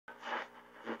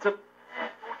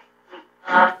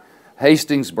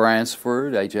Hastings,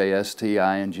 Bransford, Hastings,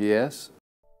 Bransford.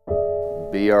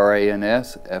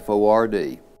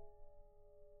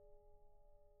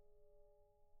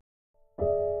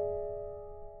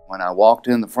 When I walked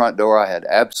in the front door, I had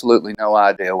absolutely no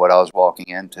idea what I was walking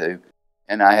into,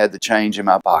 and I had the change in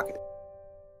my pocket.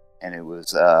 And it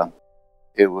was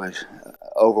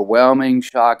overwhelming,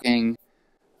 shocking.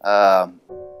 Had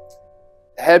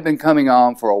been coming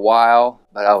on for a while,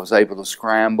 but I was able to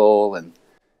scramble and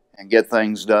get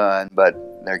things done. But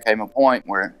there came a point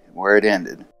where it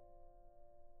ended.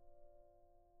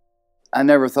 I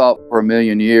never thought for a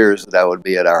million years that I would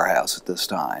be at our house at this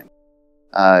time.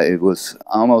 It was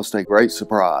almost a great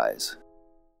surprise.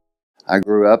 I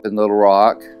grew up in Little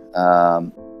Rock,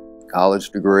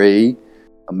 college degree,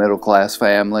 a middle-class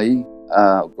family,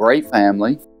 great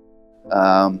family,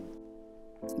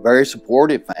 very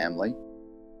supportive family.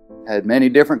 Had many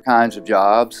different kinds of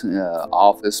jobs,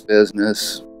 office,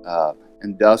 business,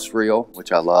 industrial,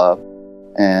 which I love,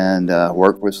 and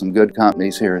worked with some good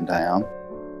companies here in town.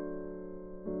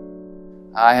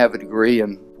 I have a degree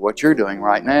in what you're doing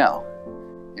right now,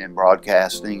 in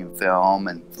broadcasting and film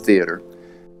and theater,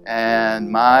 and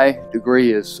my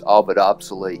degree is all but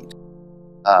obsolete.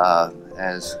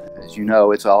 As you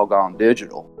know, it's all gone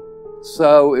digital.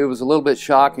 So it was a little bit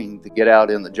shocking to get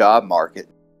out in the job market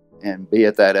and be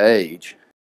at that age.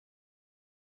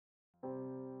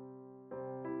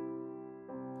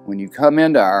 When you come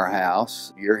into our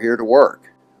house, you're here to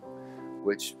work,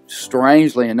 which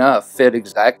strangely enough fit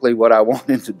exactly what I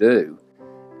wanted to do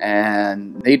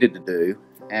and needed to do.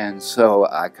 And so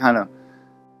I kind of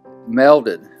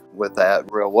melded with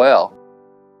that real well.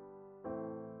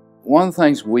 One of the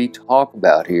things we talk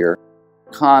about here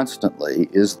constantly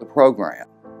is the program,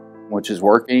 which is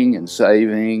working and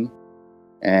saving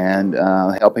and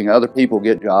helping other people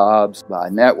get jobs by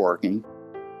networking.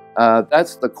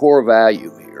 That's the core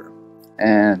value here.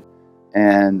 And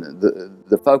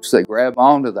the folks that grab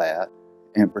onto that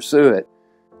and pursue it,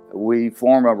 we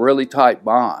form a really tight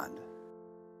bond.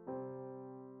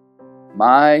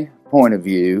 My point of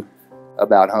view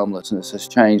about homelessness has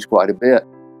changed quite a bit.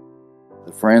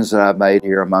 The friends that I've made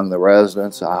here among the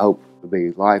residents, I hope to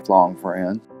be lifelong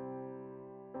friends.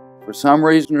 For some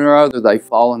reason or other, they've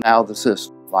fallen out of the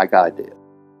system like I did.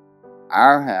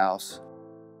 Our house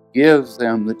gives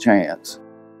them the chance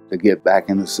to get back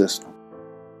in the system,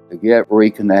 to get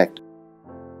reconnected.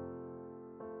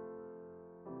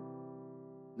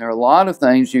 There are a lot of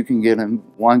things one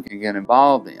can get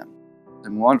involved in.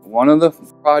 And one of the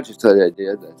projects that I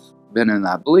did that's been in,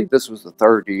 I believe this was the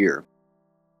third year,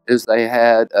 is they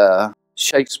had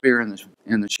Shakespeare in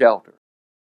the shelter.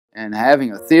 And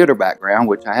having a theater background,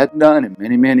 which I hadn't done in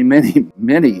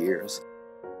many years,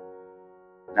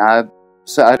 and I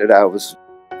decided I was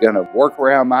going to work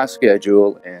around my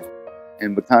schedule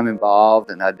and become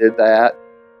involved, and I did that.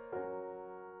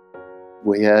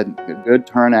 We had a good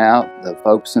turnout. The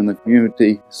folks in the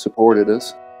community supported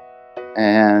us,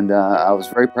 and I was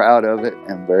very proud of it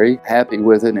and very happy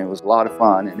with it, and it was a lot of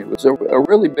fun, and it was a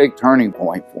really big turning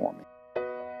point for me.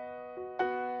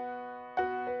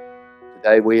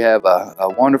 Today we have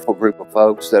a wonderful group of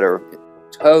folks that are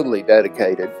totally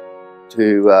dedicated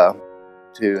to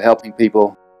helping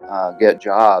people get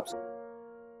jobs.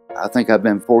 I think I've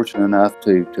been fortunate enough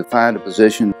to find a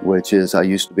position, which is I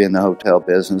used to be in the hotel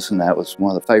business, and that was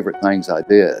one of the favorite things I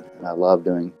did. And I love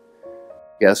doing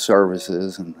guest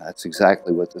services, and that's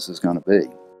exactly what this is going to be.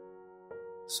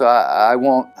 So I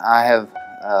have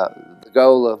the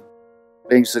goal of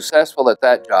being successful at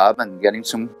that job and getting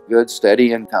some good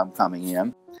steady income coming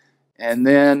in, and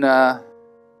then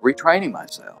retraining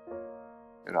myself.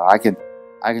 You know, I can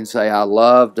say I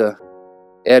love to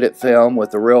edit film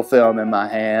with the real film in my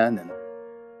hand,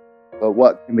 but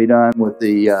what can be done with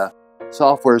the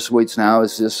software suites now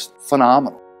is just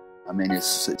phenomenal. I mean,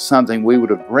 it's something we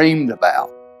would have dreamed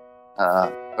about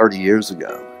 30 years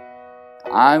ago.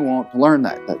 I want to learn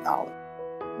that technology,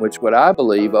 which would, I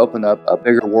believe, open up a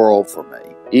bigger world for me,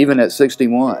 even at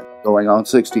 61, going on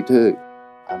 62.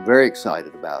 I'm very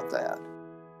excited about that.